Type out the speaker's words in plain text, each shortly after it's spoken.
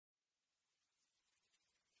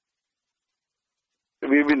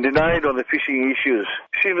we've been denied on the fishing issues.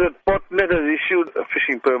 It seems that Portnet has issued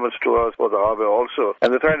fishing permits to us for the harbour also,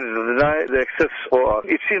 and they're trying to deny the access for us.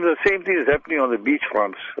 It seems the same thing is happening on the beach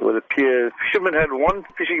fronts with the pier. Fishermen had one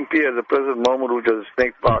fishing pier at the present moment, which was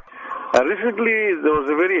Snake Park. And recently, there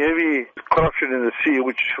was a very heavy corruption in the sea,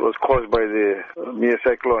 which was caused by the near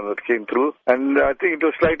cyclone that came through. And I think it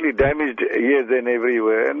was slightly damaged here, then,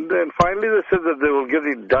 everywhere. And then finally, they said that they will get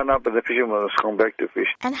it done up and the fishermen will come back to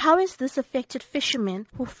fish. And how has this affected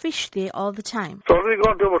fishermen who fish there all the time? It's already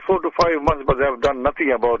gone to about 4 to 5 months, but they have done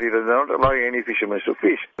nothing about it, and they're not allowing any fishermen to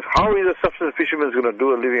fish. How is a subsistence fisherman going to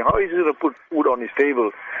do a living? How is he going to put food on his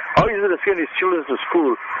table? How is he going to send his children to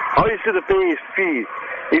school? How is he going to pay his fee?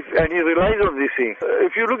 And he relies on this thing.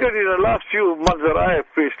 If you look at it in the last few months that I have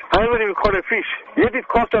fished, I haven't even caught a fish. Yet it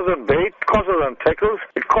costs us on bait, costs us on tackles,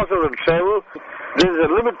 it costs us on travel. There's a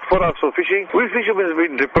limit for us for fishing. We fishermen have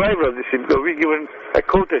been deprived of this thing because we're given a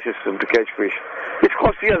quota system to catch fish. It's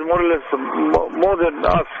costing us more or less more than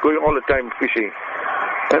us going all the time fishing.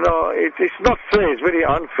 You know, it's not fair. It's very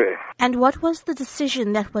unfair. And what was the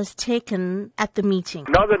decision that was taken at the meeting?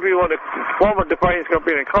 Now that we want to form a defiance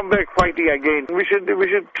campaign and come back fighting again, we should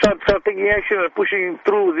start taking action and pushing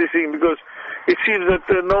through this thing, because it seems that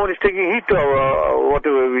no one is taking heed to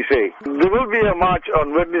whatever we say. There will be a march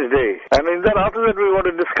on Wednesday, and after that we want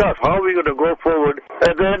to discuss how we're going to go forward.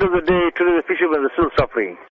 At the end of the day, today the fishermen are still suffering.